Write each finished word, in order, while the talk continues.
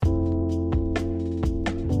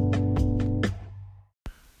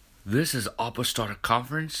This is Apostolic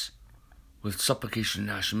Conference with Supplication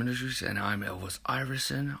National Ministries, and I'm Elvis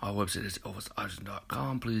Iverson. Our website is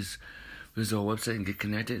elvisiverson.com. Please visit our website and get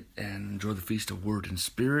connected and enjoy the Feast of Word and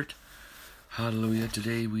Spirit. Hallelujah.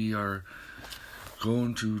 Today we are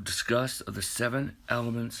going to discuss the 7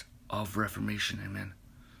 elements of Reformation. Amen.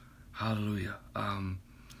 Hallelujah.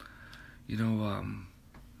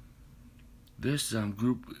 This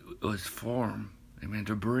group was formed, amen,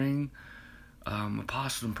 to bring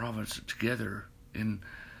apostles and prophets together in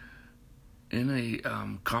a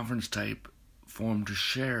conference type form to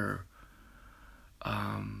share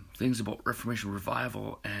things about Reformation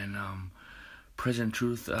revival and present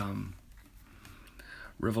truth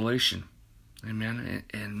revelation. Amen.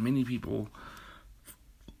 And many people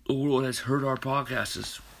who has heard our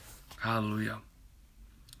podcasts, hallelujah.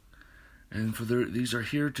 And these are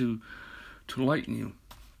here to enlighten you.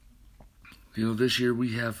 This year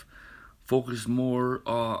we have focused more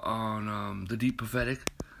on the deep prophetic,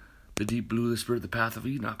 the deep blue, the spirit, the path of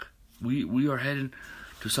Enoch. We are heading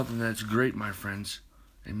to something that's great, my friends.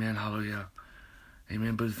 Amen. Hallelujah.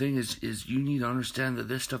 Amen. But the thing is you need to understand that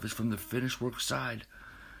this stuff is from the finished work side,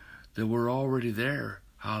 that we're already there.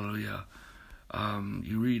 Hallelujah.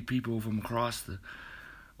 You read people from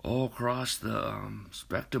all across the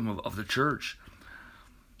spectrum of the church,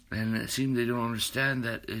 and it seems they don't understand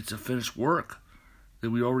that it's a finished work, that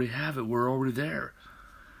we already have it. We're already there.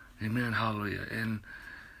 Amen. Hallelujah.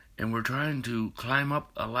 And we're trying to climb up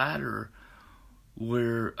a ladder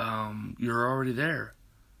where you're already there.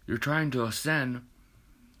 You're trying to ascend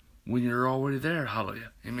when you're already there.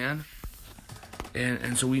 Hallelujah. Amen.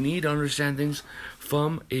 And so we need to understand things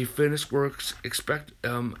from a finished works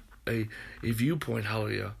a viewpoint.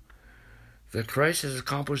 Hallelujah. That Christ has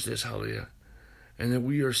accomplished this. Hallelujah. And that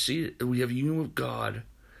we are seated, we have union with God,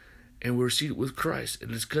 and we're seated with Christ.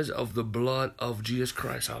 And it's because of the blood of Jesus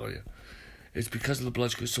Christ. Hallelujah. It's because of the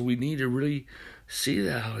blood. So we need to really see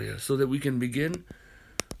that. Hallelujah. So that we can begin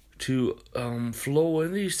to flow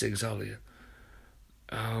in these things. Hallelujah.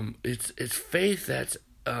 It's faith that's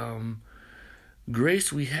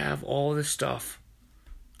grace. We have all this stuff.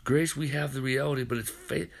 Grace, we have the reality, but it's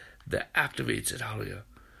faith that activates it. Hallelujah.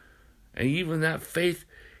 And even that faith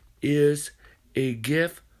is a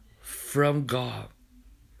gift from God.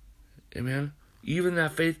 Amen. Even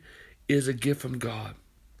that faith is a gift from God.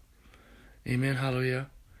 Amen. Hallelujah.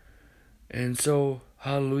 And so,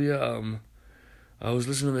 hallelujah. I was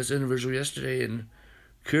listening to this individual yesterday, and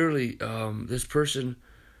clearly, this person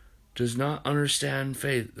does not understand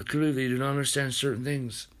faith. Clearly, they do not understand certain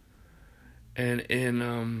things, and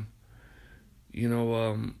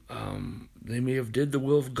they may have did the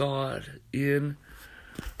will of God in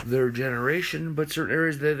their generation, but certain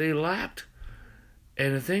areas that they lacked.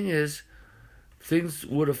 And the thing is, things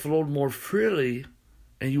would have flowed more freely,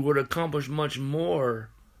 and you would have accomplished much more,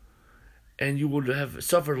 and you would have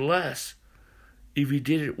suffered less if you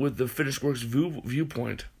did it with the finished works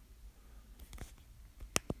viewpoint.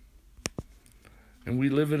 And we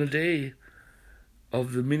live in a day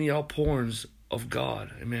of the many outpourings of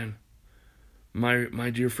God. Amen. My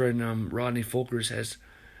dear friend Rodney Folkers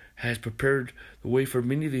has prepared the way for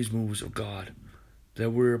many of these moves of God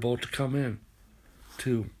that we're about to come in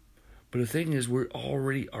to. But the thing is, we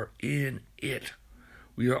already are in it.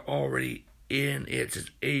 We are already in it. It's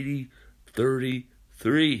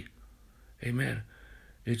 80-33. Amen.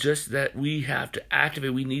 It's just that we have to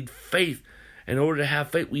activate. We need faith. In order to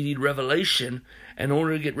have faith, we need revelation. And in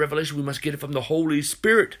order to get revelation, we must get it from the Holy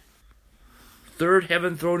Spirit. Third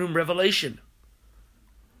heaven throne room revelation.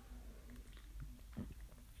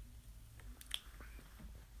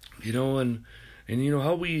 And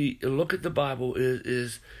how we look at the Bible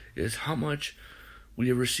is how much we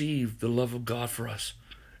have received the love of God for us,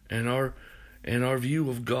 and our view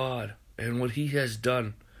of God and what He has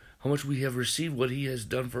done, how much we have received what He has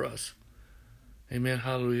done for us. Amen.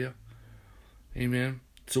 Hallelujah. Amen.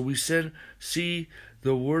 So we see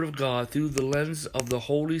the Word of God through the lens of the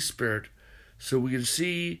Holy Spirit, so we can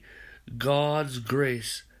see God's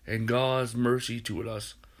grace and God's mercy toward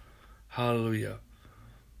us. Hallelujah.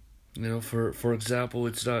 For example,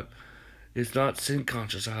 it's not sin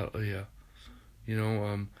conscious. Hallelujah.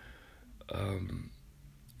 When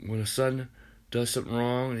a son does something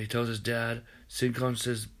wrong and he tells his dad, sin conscious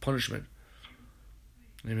is punishment.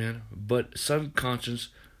 Amen. But son conscious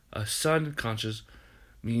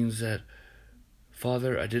means that,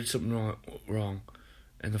 Father, I did something wrong,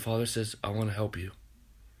 and the father says, I want to help you.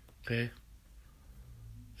 Okay?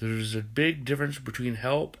 There's a big difference between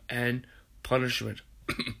help and punishment.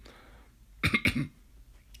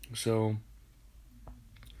 So,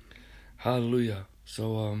 hallelujah.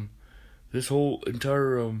 So, this whole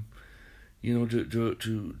entire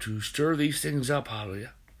to stir these things up.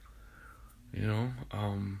 Hallelujah.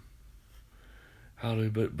 Hallelujah.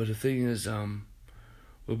 But the thing is, we're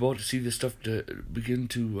about to see this stuff to begin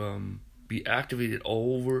to be activated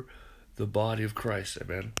all over the body of Christ.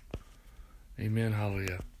 Amen. Amen.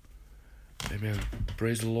 Hallelujah. Amen.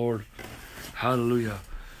 Praise the Lord. Hallelujah.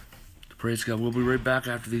 Praise God. We'll be right back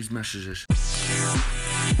after these messages.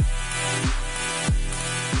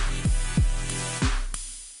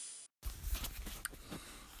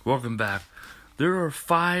 Welcome back. There are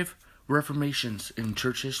 5 Reformations in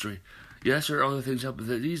church history. Yes, there are other things, but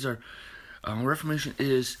these are Reformation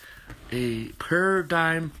is a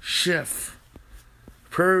paradigm shift.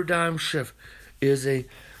 Paradigm shift is a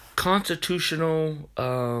constitutional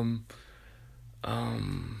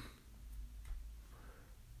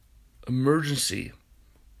emergency.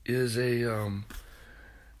 Is a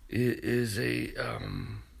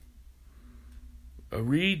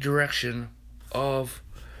redirection of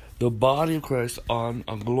the body of Christ on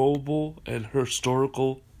a global and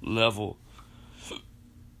historical level.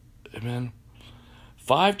 Amen.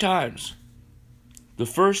 5 times. The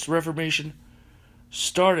first Reformation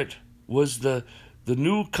was the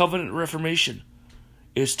New Covenant Reformation.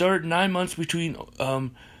 It started 9 months between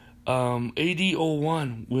AD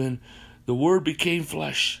 01 when the Word became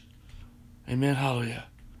flesh. Amen. Hallelujah.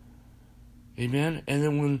 Amen. And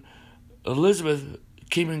then when Elizabeth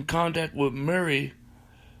came in contact with Mary,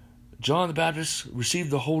 John the Baptist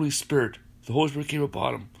received the Holy Spirit. The Holy Spirit came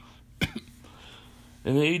upon him.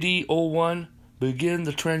 In AD 01 began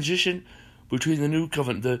the transition between the New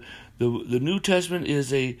Covenant. The New Testament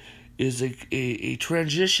is a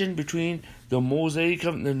transition between the Mosaic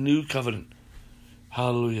Covenant and the New Covenant.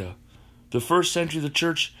 Hallelujah. The first century of the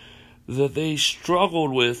church that they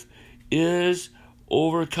struggled with is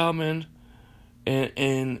overcoming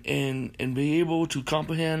and be able to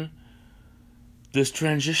comprehend this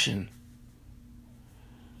transition.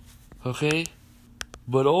 Okay?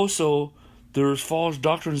 But also there's false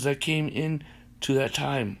doctrines that came into that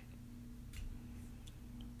time.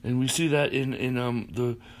 And we see that in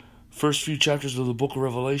the first few chapters of the book of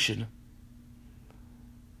Revelation.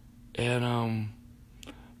 And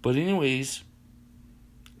but anyways,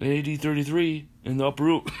 in AD 33, in the upper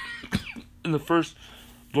room, in the first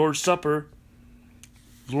Lord's Supper,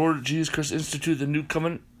 the Lord Jesus Christ instituted the new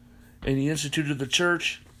covenant, and he instituted the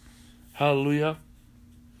church. Hallelujah.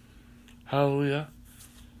 Hallelujah.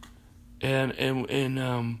 And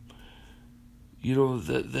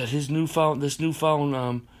that his newfound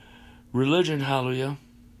religion, hallelujah,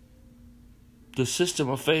 the system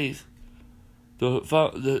of faith, so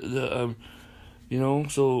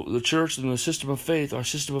the church and the system of faith, our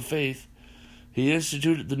system of faith, he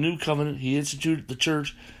instituted the new covenant, he instituted the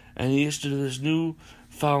church, and he instituted this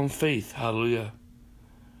newfound faith, hallelujah,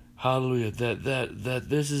 hallelujah. That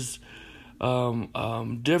this is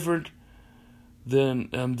different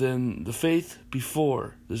than the faith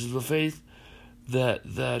before. This is the faith that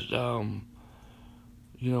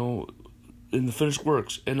in the finished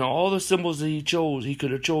works, and all the symbols that he chose, he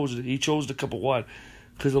could have chosen. He chose the cup of wine,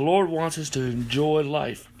 because the Lord wants us to enjoy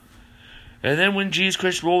life. And then when Jesus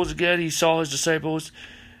Christ rose again, he saw his disciples,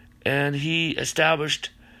 and he established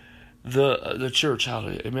the church.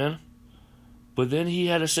 Hallelujah, amen. But then he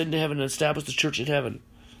had to ascend to heaven and establish the church in heaven.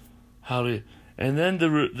 Hallelujah. And then the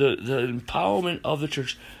empowerment of the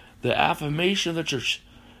church, the affirmation of the church,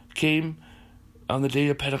 came on the day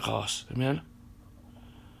of Pentecost. Amen.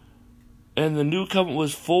 And the new covenant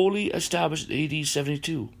was fully established in AD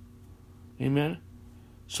 72. Amen.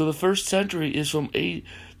 So the first century is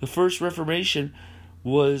the first Reformation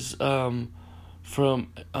was from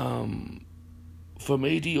AD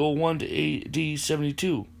 01 to AD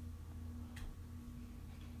 72.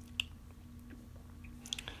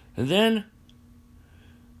 And then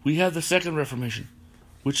we have the second Reformation,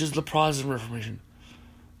 which is the Protestant Reformation.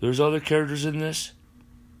 There's other characters in this.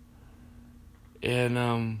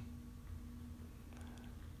 And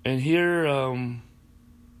here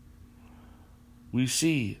we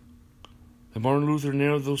see that Martin Luther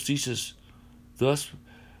narrowed those theses, thus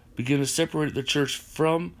began to separate the church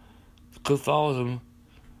from Catholicism,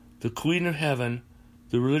 the Queen of Heaven,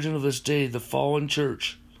 the religion of this day, the fallen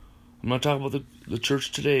church. I'm not talking about the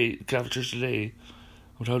church today, the Catholic Church today.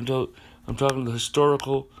 I'm talking the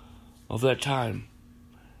historical of that time.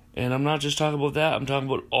 And I'm not just talking about that, I'm talking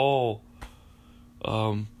about all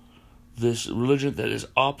this religion that is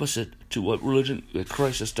opposite to what religion that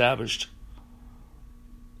Christ established.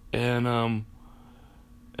 And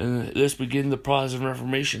this began the Protestant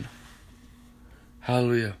Reformation.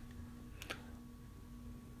 Hallelujah.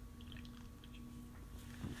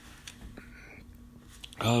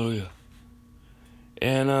 Hallelujah.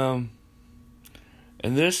 And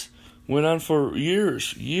this went on for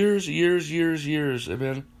years. Amen.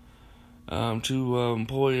 To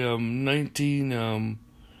probably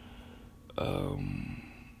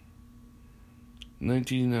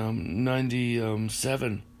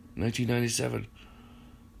 1997,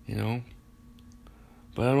 you know.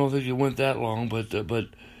 But I don't think it went that long. But one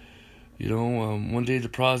day the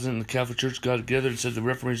Protestant and the Catholic Church got together and said the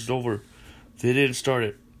Reformation is over. They didn't start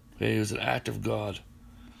it. Okay, it was an act of God.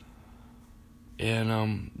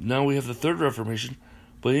 And now we have the Third Reformation.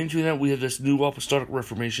 But into that we have this New Apostolic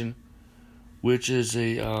Reformation, which is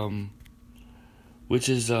the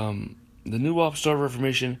New Apostolic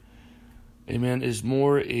Reformation. Amen. Is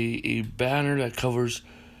more a banner that covers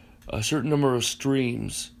a certain number of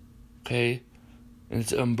streams. Okay, and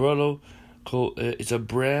it's an umbrella. It's a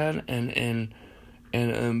brand and an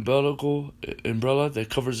umbrella that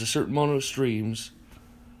covers a certain amount of streams.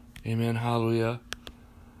 Amen. Hallelujah.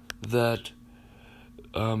 That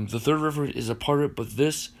the Third Reformation is a part of it, but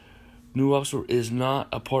this New Apostolic is not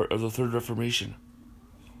a part of the Third Reformation.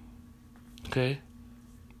 Okay?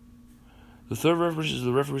 The Third Reformation is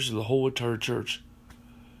the Reformation of the whole entire church.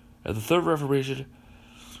 And the Third Reformation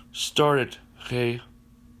started, okay?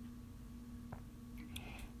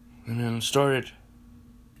 And then started,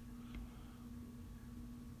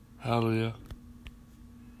 hallelujah.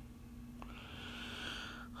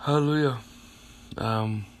 Hallelujah.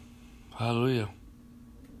 Hallelujah.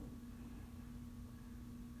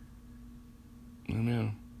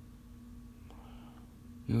 Amen.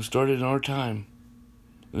 Started in our time.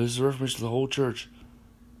 This is a Reformation of the whole church.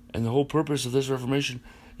 And the whole purpose of this Reformation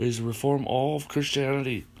is to reform all of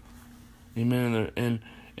Christianity. Amen.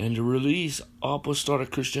 And to release apostolic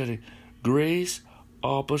Christianity. Grace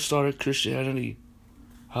apostolic Christianity.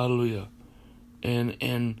 Hallelujah.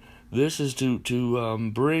 And this is to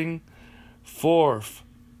bring forth.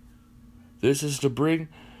 This is to bring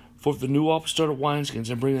forth the new apostolic wineskins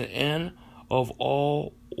and bring the end of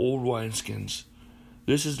all old wineskins.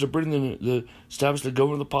 This is to bring the establish the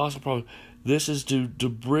government of the apostle prophet. This is to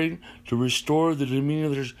restore the dominion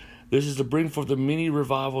of the church. This is to bring forth the many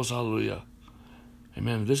revivals. Hallelujah.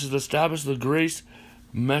 Amen. This is to establish the grace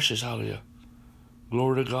meshes. Hallelujah.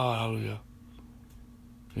 Glory to God. Hallelujah.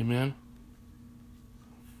 Amen.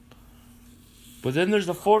 But then there's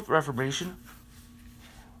the Fourth Reformation.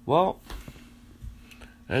 Well,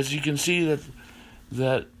 as you can see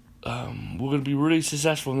that we're going to be really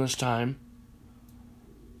successful in this time.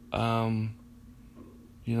 And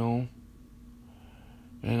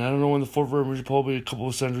I don't know when the Fourth Reformation, probably a couple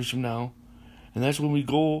of centuries from now. And that's when we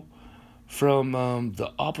go from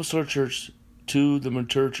the Apostolic Church to the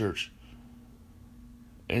mature church.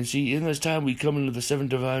 And see, in this time we come into the seven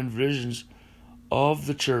divine visions of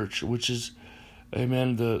the church, which is,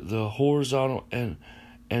 amen, the horizontal and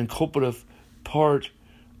cooperative part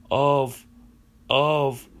of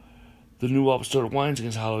the new apostolic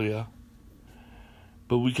wineskins. Hallelujah.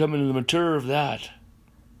 But we come into the mature of that,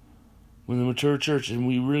 when the mature church, and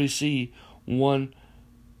we really see one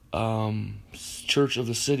church of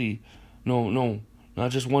the city. No,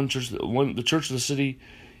 not just one church. The church of the city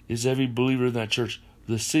is every believer in that church.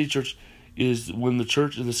 The city church is when the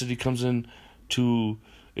church of the city comes in to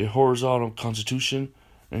a horizontal constitution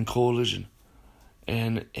and coalition,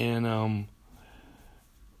 and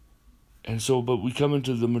so, but we come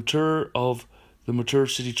into the mature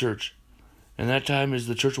city church. And that time is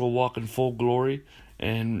the church will walk in full glory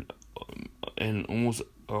and almost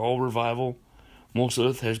all revival. Most of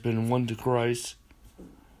it has been won to Christ.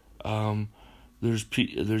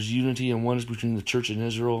 There's unity and oneness between the church and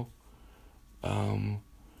Israel. The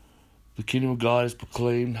kingdom of God is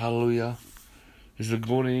proclaimed. Hallelujah. It's the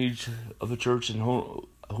golden age of the church, and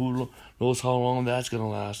who knows how long that's going to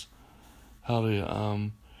last.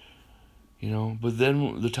 Hallelujah. But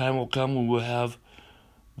then the time will come when we'll have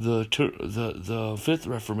the Fifth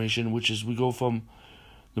Reformation, which is we go from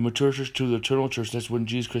the mature church to the eternal church. That's when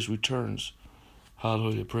Jesus Christ returns.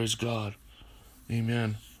 Hallelujah. Praise God.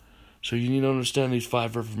 Amen. So you need to understand these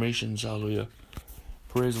 5 reformations. Hallelujah.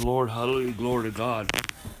 Praise the Lord. Hallelujah. Glory to God.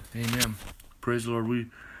 Amen. Praise the Lord.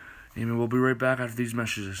 Amen. We'll be right back after these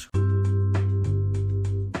messages.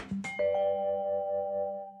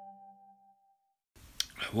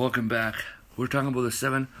 Welcome back. We're talking about the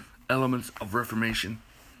 7 elements of Reformation.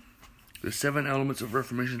 The 7 elements of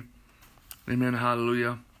Reformation. Amen.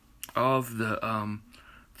 Hallelujah. Of the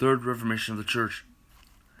Third Reformation of the church,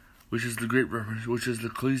 which is the Great Reformation, which is the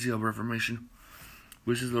Ecclesial Reformation,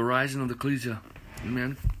 which is the rising of the Ecclesia.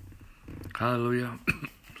 Amen. Hallelujah.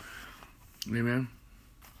 Amen.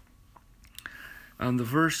 The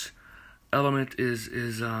first element is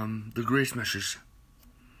the grace message.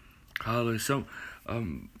 Hallelujah. So,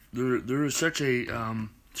 there is such a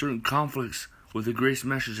certain conflicts with the grace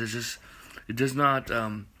message. It does not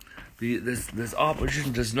this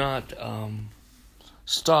opposition does not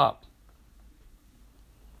stop.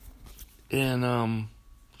 And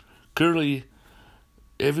clearly,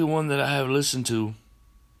 everyone that I have listened to,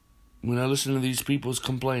 when I listen to these people's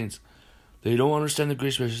complaints, they don't understand the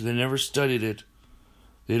grace message. They never studied it.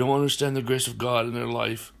 They don't understand the grace of God in their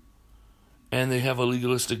life. And they have a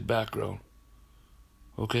legalistic background.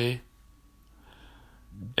 Okay?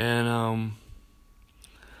 And,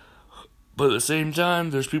 but at the same time,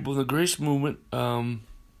 there's people in the grace movement, some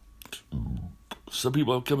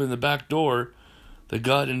people have come in the back door that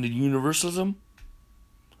got into universalism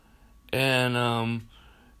and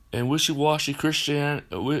wishy-washy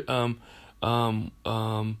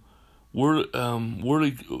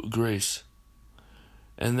worldly grace.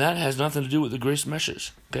 And that has nothing to do with the grace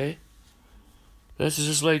message, okay? That's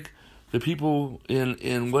just like the people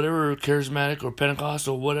in whatever charismatic or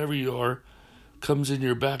Pentecostal, whatever you are, comes in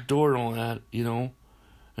your back door and all that,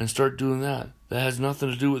 and start doing that. That has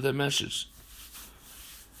nothing to do with that message.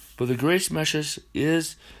 But the grace message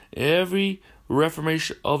is every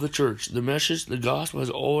reformation of the church. The message, the gospel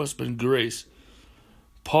has always been grace.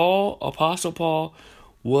 Apostle Paul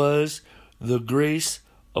was the grace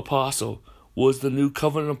apostle, was the new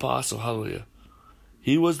covenant apostle, hallelujah.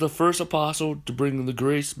 He was the first apostle to bring the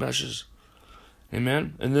grace message.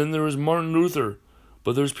 Amen? And then there was Martin Luther,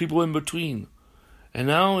 but there's people in between. And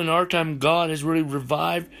now in our time, God has really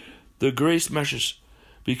revived the grace message,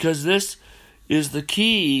 because this is the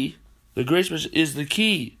key. The grace message is the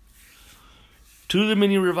key to the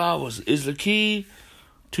many revivals, is the key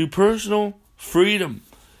to personal freedom,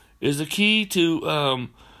 is the key to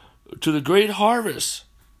the great harvest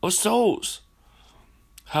of souls.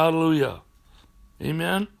 Hallelujah.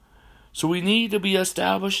 Amen. So we need to be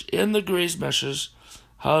established in the grace message.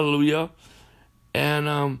 Hallelujah.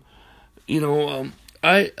 And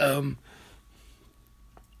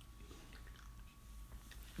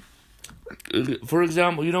for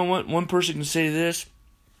example, one person can say this,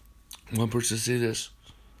 one person can say this.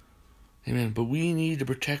 Amen. But we need to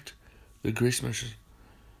protect the grace message.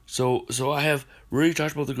 So I have really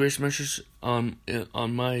talked about the grace message on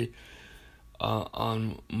my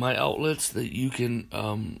outlets that you can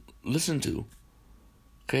listen to.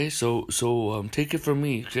 Okay, so take it from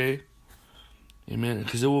me. Okay, amen.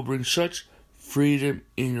 Because it will bring such freedom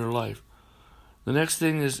in your life. The next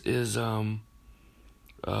thing is the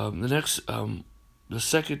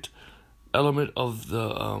second element of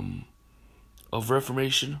the of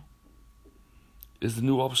Reformation is the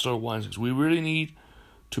new apostolic wineskins. We really need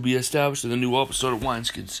to be established in the new apostolic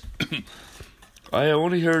wineskins. I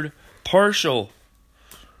only heard partial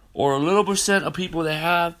or a little percent of people that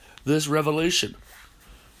have this revelation.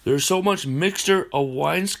 There's so much mixture of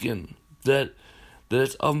wineskin that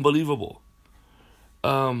it's unbelievable.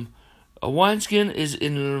 A wineskin is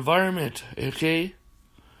in an environment, okay?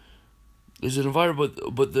 Is an environment,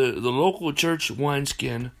 but the local church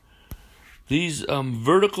wineskin, these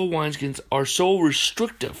vertical wineskins are so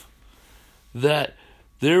restrictive that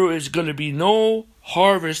there is going to be no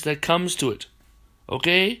harvest that comes to it,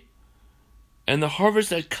 okay? And the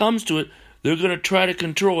harvest that comes to it, they're going to try to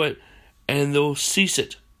control it, and they'll cease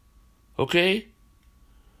it, okay?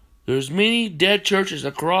 There's many dead churches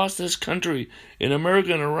across this country, in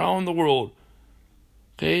America and around the world,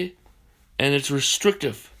 okay? And it's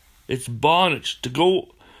restrictive. It's bondage.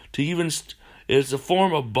 It's a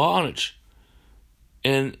form of bondage.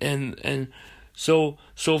 And so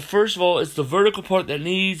first of all, it's the vertical part that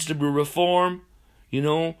needs to be reformed.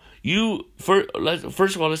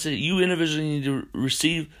 First of all, let's say you individually need to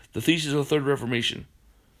receive the thesis of the Third Reformation.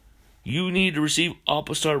 You need to receive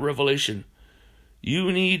apostolic revelation.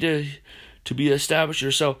 You need to be established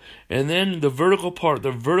yourself. And then the vertical part,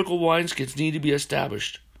 the vertical wineskins need to be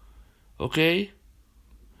established. Okay?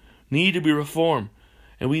 Need to be reformed.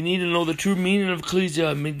 And we need to know the true meaning of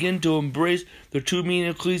ecclesia and begin to embrace the true meaning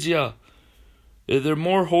of ecclesia. They're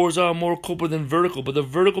more horizontal, more corporate than vertical. But the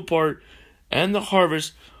vertical part and the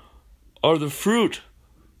harvest are the fruit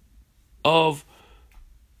of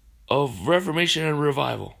reformation and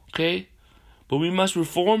revival. Okay? But we must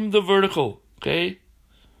reform the vertical. Okay?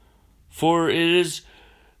 For it is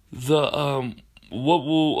the what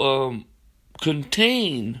will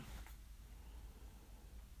contain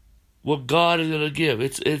what God is going to give.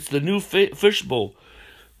 It's the new fishbowl.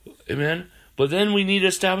 Amen? But then we need to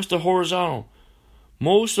establish the horizontal.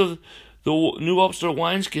 Most of the new apostolic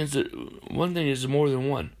wineskins, one thing is more than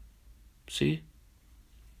one. See?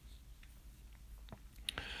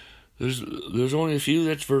 There's only a few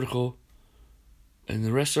that's vertical. And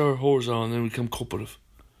the rest are horizontal, and then we become cooperative.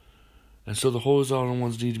 And so the horizontal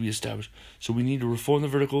ones need to be established. So we need to reform the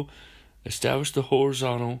vertical, establish the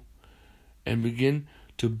horizontal, and begin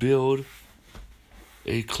to build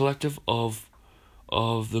a collective of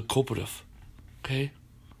the cooperative. Okay?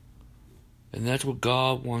 And that's what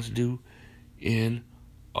God wants to do in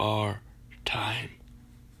our time.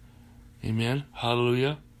 Amen.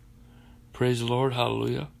 Hallelujah. Praise the Lord.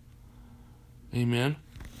 Hallelujah. Amen.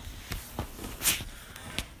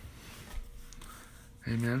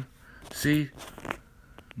 Amen. See,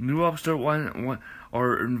 New Upstart one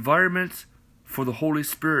are environments for the Holy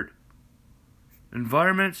Spirit.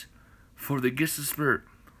 Environments for the gifts of the Spirit.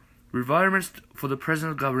 Environments for the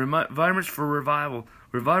presence of God. Environments for revival.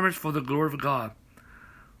 Environments for the glory of God.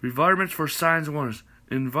 Environments for signs and wonders.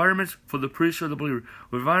 Environments for the priesthood of the believer.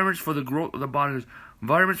 Environments for the growth of the body.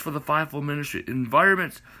 Environments for the fivefold ministry.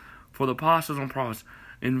 Environments for the apostles and prophets.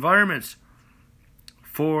 Environments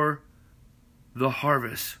for the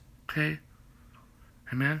harvest. Okay?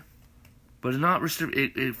 Amen? But it's not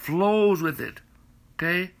restricted. It flows with it.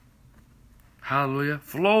 Okay? Hallelujah.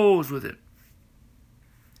 Flows with it.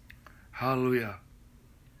 Hallelujah.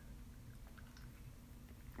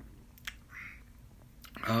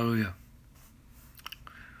 Hallelujah.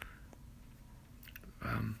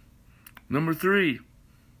 Number 3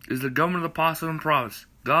 is the government of the apostles and prophets.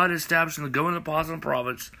 God is establishing the government of the apostles and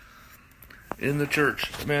prophets in the church.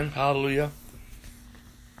 Amen. Hallelujah.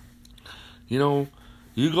 You know,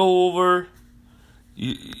 you go over,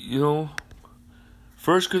 you know,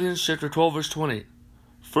 1 Corinthians chapter 12, verse 20.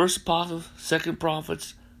 First apostles, second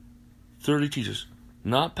prophets, 30 teachers.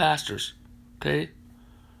 Not pastors. Okay?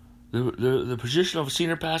 The position of a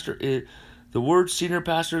senior pastor is, the word senior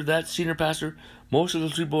pastor, that senior pastor, most of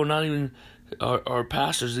those people are not even are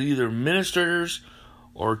pastors. They're either ministers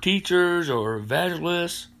or teachers or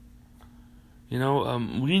evangelists. You know,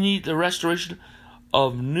 we need the restoration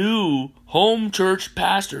of new home church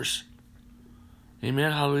pastors.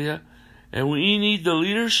 Amen, hallelujah. And we need the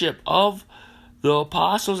leadership of the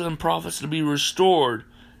apostles and prophets to be restored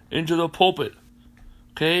into the pulpit.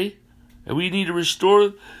 Okay? And we need to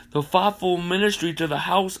restore the fivefold ministry to the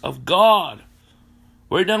house of God.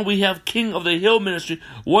 Right now we have King of the Hill ministry,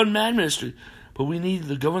 one-man ministry. But we need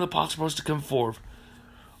the government of the apostles to come forth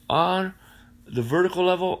on the vertical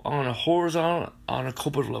level, on a horizontal, on a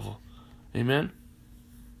cooperative level. Amen?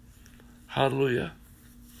 Hallelujah.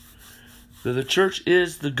 That the church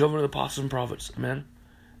is the government of the apostles and prophets. Amen?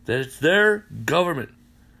 That it's their government.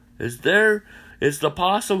 It's the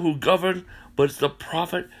apostle who governs, but it's the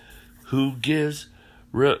prophet who gives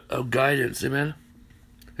guidance. Amen?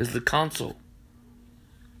 It's the counsel.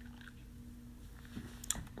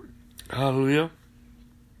 Hallelujah.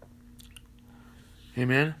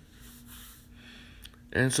 Amen.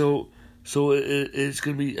 And so it's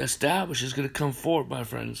going to be established. It's going to come forth, my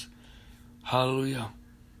friends. Hallelujah.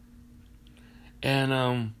 And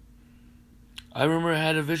I remember I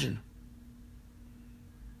had a vision.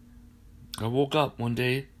 I woke up one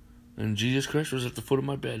day and Jesus Christ was at the foot of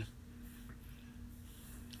my bed.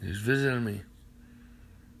 He was visiting me.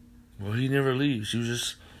 Well, he never leaves. He was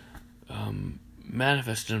just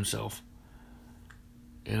manifested himself.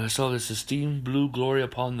 And I saw this esteemed blue glory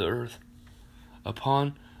upon the earth,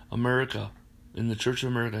 upon America, in the Church of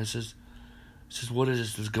America. It says, what is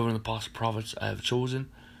this? This government of the apostles, prophets. I have chosen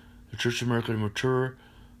the Church of America to mature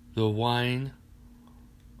the wine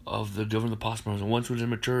of the government of the apostles. And once it is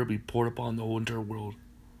mature, be poured upon the whole entire world.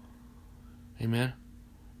 Amen.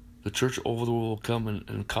 The church over the world will come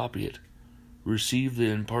and copy it, receive the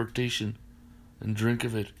impartation, and drink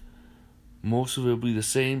of it. Most of it will be the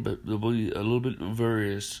same, but there will be a little bit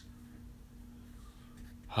various.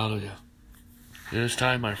 Hallelujah. It is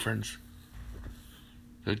time, my friends,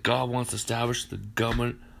 that God wants to establish the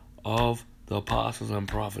government of the apostles and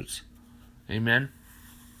prophets. Amen.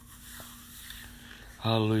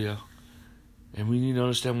 Hallelujah. And we need to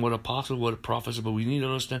understand what apostles, what prophets are, but we need to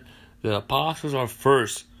understand that apostles are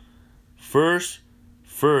first. First.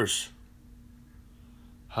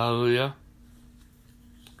 Hallelujah.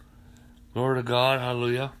 Glory to God.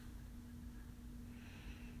 Hallelujah.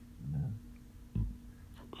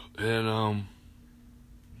 And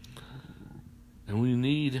we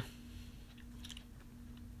need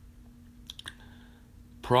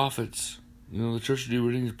prophets. You know, the church of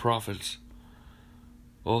reading is prophets.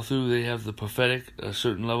 All through they have the prophetic at a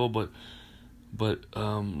certain level, but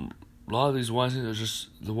a lot of these ones are just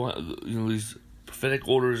these prophetic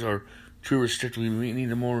orders are too restricted. We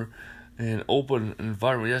need a more an open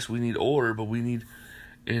environment. Yes, we need order, but we need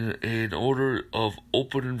an order of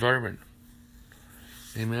open environment.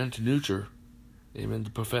 Amen. To nurture. Amen. The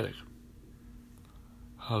prophetic.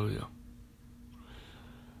 Hallelujah.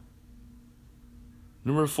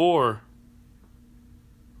 Number four,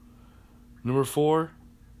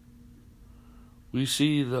 we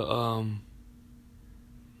see the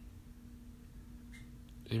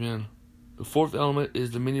amen. The fourth element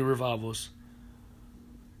is the mini revivals.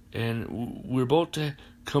 And we're about to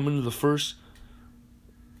come into the first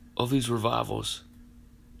of these revivals.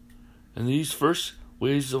 And these first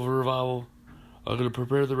waves of a revival are going to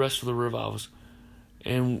prepare the rest of the revivals.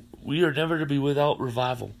 And we are never to be without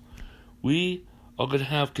revival. We are going to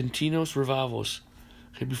have continuous revivals.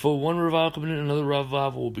 Okay, before one revival comes in, another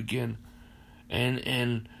revival will begin.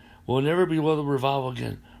 And we'll never be without revival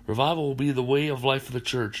again. Revival will be the way of life for the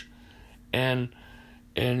church. And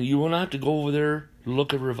you will not have to go over there to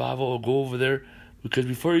look at revival or go over there, because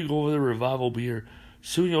before you go over there, revival will be here.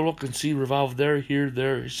 Soon you'll look and see revival there, here,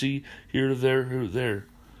 there, see, here, there, here, there.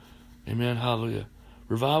 Amen. Hallelujah.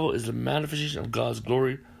 Revival is the manifestation of God's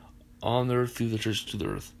glory on the earth through the church to the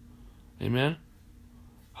earth. Amen.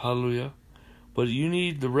 Hallelujah. But you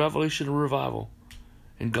need the revelation of revival.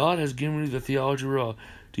 And God has given you the theology of revival.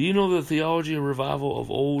 Do you know the theology of revival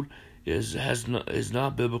of old is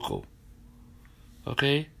not biblical?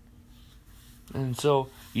 Okay? And so,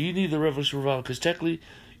 you need the revelation of revival, because technically,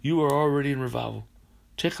 you are already in revival.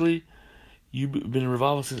 Technically, you've been in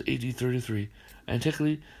revival since 1833. And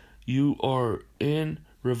technically, you are in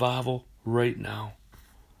revival right now.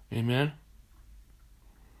 Amen?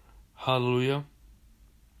 Hallelujah.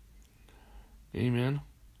 Amen.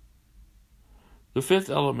 The fifth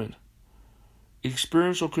element,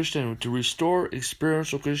 experiential Christianity, to restore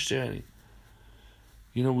experiential Christianity.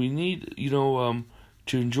 We need,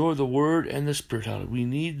 to enjoy the Word and the Spirit. We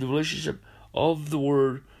need the relationship of the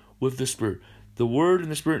Word with the Spirit. The Word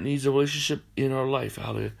and the Spirit needs a relationship in our life.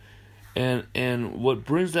 Hallelujah. And what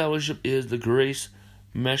brings that relationship is the grace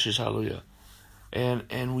message. Hallelujah.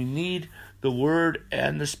 And we need the Word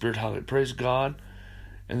and the Spirit. Hallelujah. Praise God.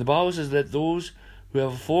 And the Bible says that those who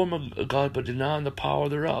have a form of God but deny the power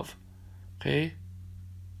thereof. Okay?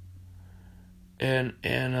 And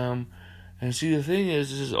see, the thing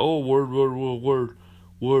is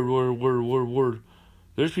word.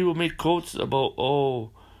 There's people make quotes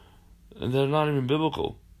about, and they're not even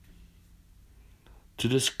biblical, to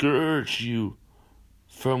discourage you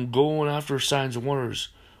from going after signs and wonders,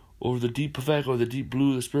 or the deep prophetic, or the deep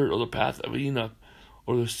blue of the Spirit, or the path of Enoch,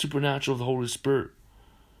 or the supernatural of the Holy Spirit.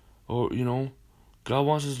 Or, God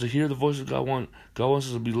wants us to hear the voice of God. God wants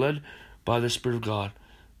us to be led by the Spirit of God.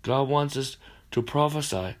 God wants us to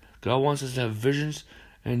prophesy. God wants us to have visions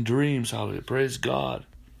and dreams. Hallelujah. Praise God.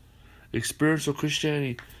 Experiential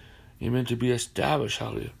Christianity, amen, to be established.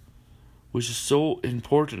 Hallelujah. Which is so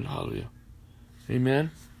important. Hallelujah.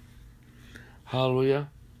 Amen. Hallelujah.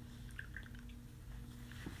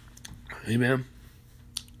 Amen.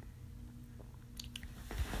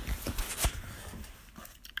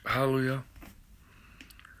 Hallelujah.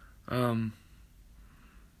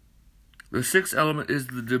 The sixth element is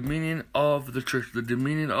the dominion of the church. The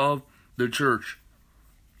dominion of the church.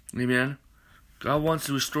 Amen. God wants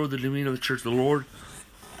to restore the dominion of the church. The Lord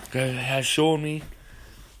has shown me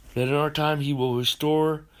that in our time He will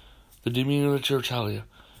restore the dominion of the church. Hallelujah.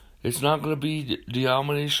 It's not going to be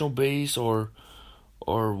denominational base or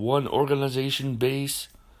one organization base,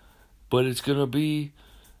 but it's going to be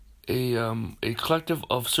a collective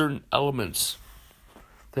of certain elements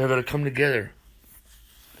that are going to come together,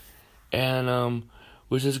 and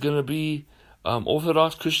which is going to be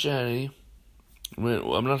Orthodox Christianity. I'm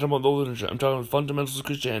not talking about the Lutheran. I'm talking about fundamentals of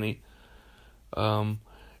Christianity.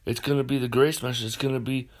 It's going to be the grace message. It's going to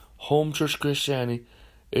be home church Christianity.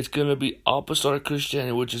 It's going to be apostolic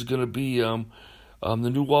Christianity, which is going to be the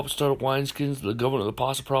new apostolic wineskins, the government of the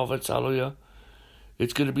apostle prophets. Hallelujah.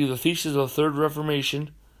 It's going to be the thesis of the Third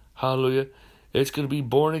Reformation. Hallelujah. It's going to be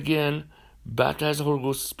born again, baptized in the Holy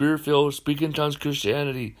Ghost, Spirit-filled, speaking in tongues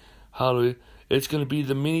Christianity. Hallelujah. It's going to be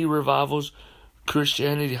the mini revivals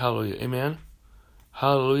Christianity. Hallelujah. Amen.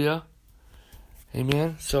 Hallelujah.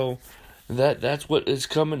 Amen. So that's what is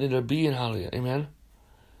coming into being. Hallelujah. Amen.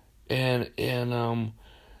 And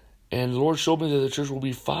the Lord showed me that the church will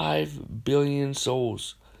be 5 billion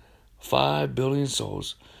souls. 5 billion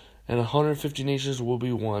souls. And 150 nations will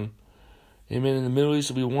be one. Amen. In the Middle East,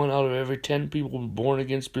 will be 1 out of every 10 people will be born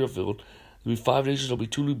again, Spirit-filled. There will be 5 nations that will be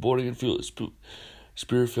truly born again,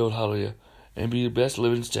 Spirit-filled. Hallelujah. And be the best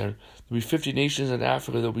living standard. There will be 50 nations in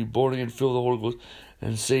Africa that will be born again, filled with the Holy Ghost,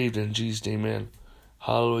 and saved in Jesus' name. Amen.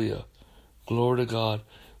 Hallelujah. Glory to God.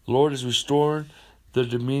 The Lord is restoring the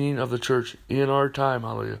dominion of the church in our time.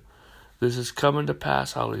 Hallelujah. This is coming to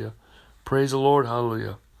pass. Hallelujah. Praise the Lord.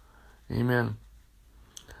 Hallelujah. Amen.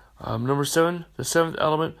 Number 7, the 7th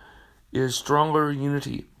element is stronger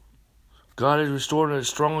unity. God is restoring a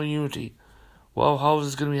stronger unity. Well, how is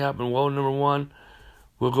this going to be happening? Well, number 1,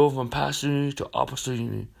 we'll go from pastoral unity to apostolic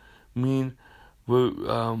unity. Meaning,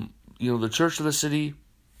 the church of the city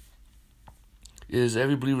is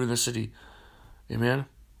every believer in the city. Amen?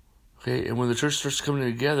 Okay, and when the church starts coming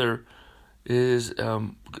together, is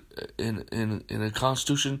in a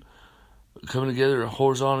constitution, coming together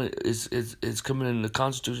horizontal, it's coming in the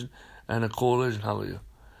constitution and a coalition. Hallelujah.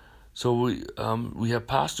 So we have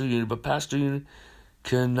pastoral unity, but pastoral unity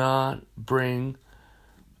cannot bring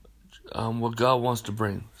what God wants to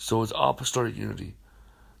bring. So it's apostolic unity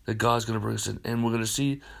that God's going to bring us in. And we're going to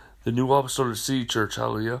see the new apostolic city church.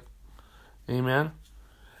 Hallelujah. Amen.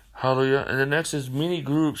 Hallelujah. And the next is many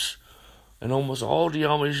groups and almost all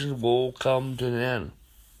denominations will come to an end.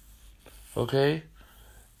 Okay?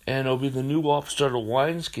 And it'll be the new apostolic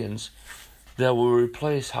wineskins that will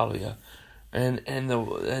replace, hallelujah. And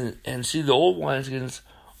see, the old wineskins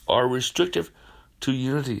are restrictive to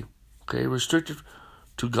unity. Okay? Restrictive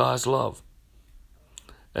to God's love.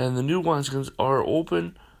 And the new wineskins are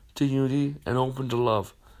open to unity and open to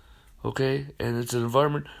love. Okay? And it's an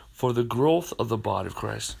environment for the growth of the body of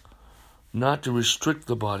Christ, not to restrict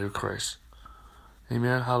the body of Christ.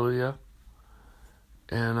 Amen. Hallelujah.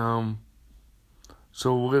 And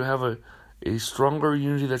so we're gonna have a stronger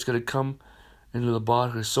unity that's gonna come into the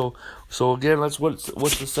body. So again, what's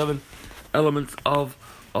the 7 elements of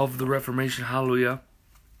the Reformation? Hallelujah.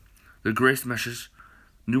 The grace message,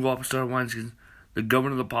 new apostolic wineskins, the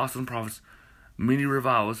government of the apostles and prophets, many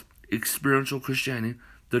revivals, experiential Christianity,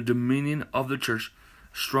 the dominion of the church,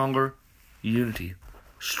 stronger unity.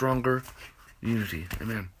 Stronger unity.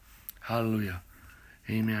 Amen. Hallelujah.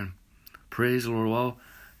 Amen. Praise the Lord. Well,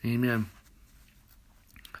 amen.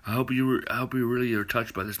 I hope you really are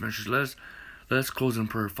touched by this message. Let's close in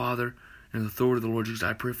prayer. Father, in the authority of the Lord Jesus,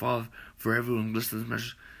 I pray, Father, for everyone listening to this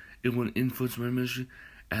message, it will influence my ministry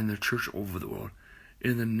and the church over the world.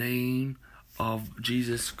 In the name of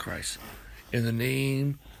Jesus Christ. In the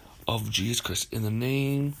name of Jesus Christ. In the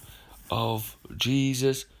name of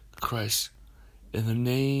Jesus Christ. In the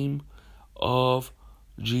name of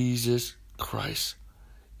Jesus Christ.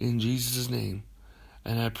 In Jesus' name.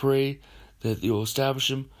 And I pray that you'll establish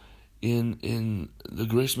them in the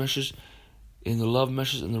grace message, in the love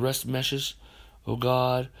message, and the rest message, oh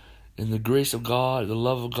God, in the grace of God, the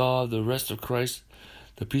love of God, the rest of Christ,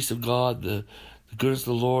 the peace of God, the goodness of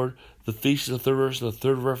the Lord, the thesis of the third verse, the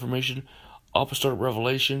third Reformation, apostolic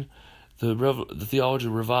revelation, the theology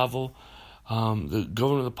of revival, the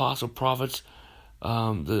government of the apostles, prophets,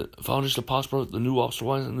 the foundation of apostles, the new apostolic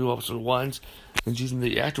wines, and the new apostolic wines. In Jesus'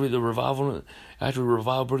 name, they activate the revival, activate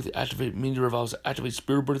revival birth, activate many revivals, activate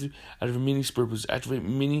spirit birth, activate many spirit births, activate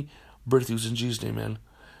many breakthroughs in Jesus' name, man.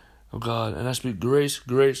 Oh God, and I speak grace,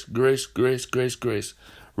 grace, grace, grace, grace, grace.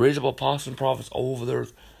 Raise up apostles and prophets all over the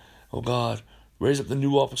earth, oh God. Raise up the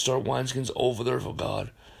new apostolic wineskins over the earth, oh God.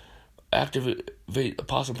 Activate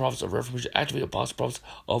apostles and prophets of Reformation. Activate apostles and prophets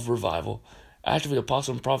of revival. Activate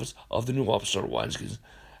apostles and prophets of the new apostolic wineskins.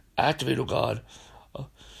 Activate, oh God,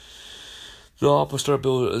 the apostolic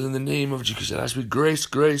builder in the name of Jesus. And I speak grace,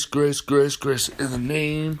 grace, grace, grace, grace in the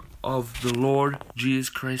name of the Lord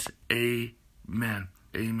Jesus Christ. Amen.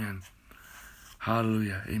 Amen.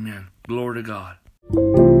 Hallelujah. Amen. Glory to God.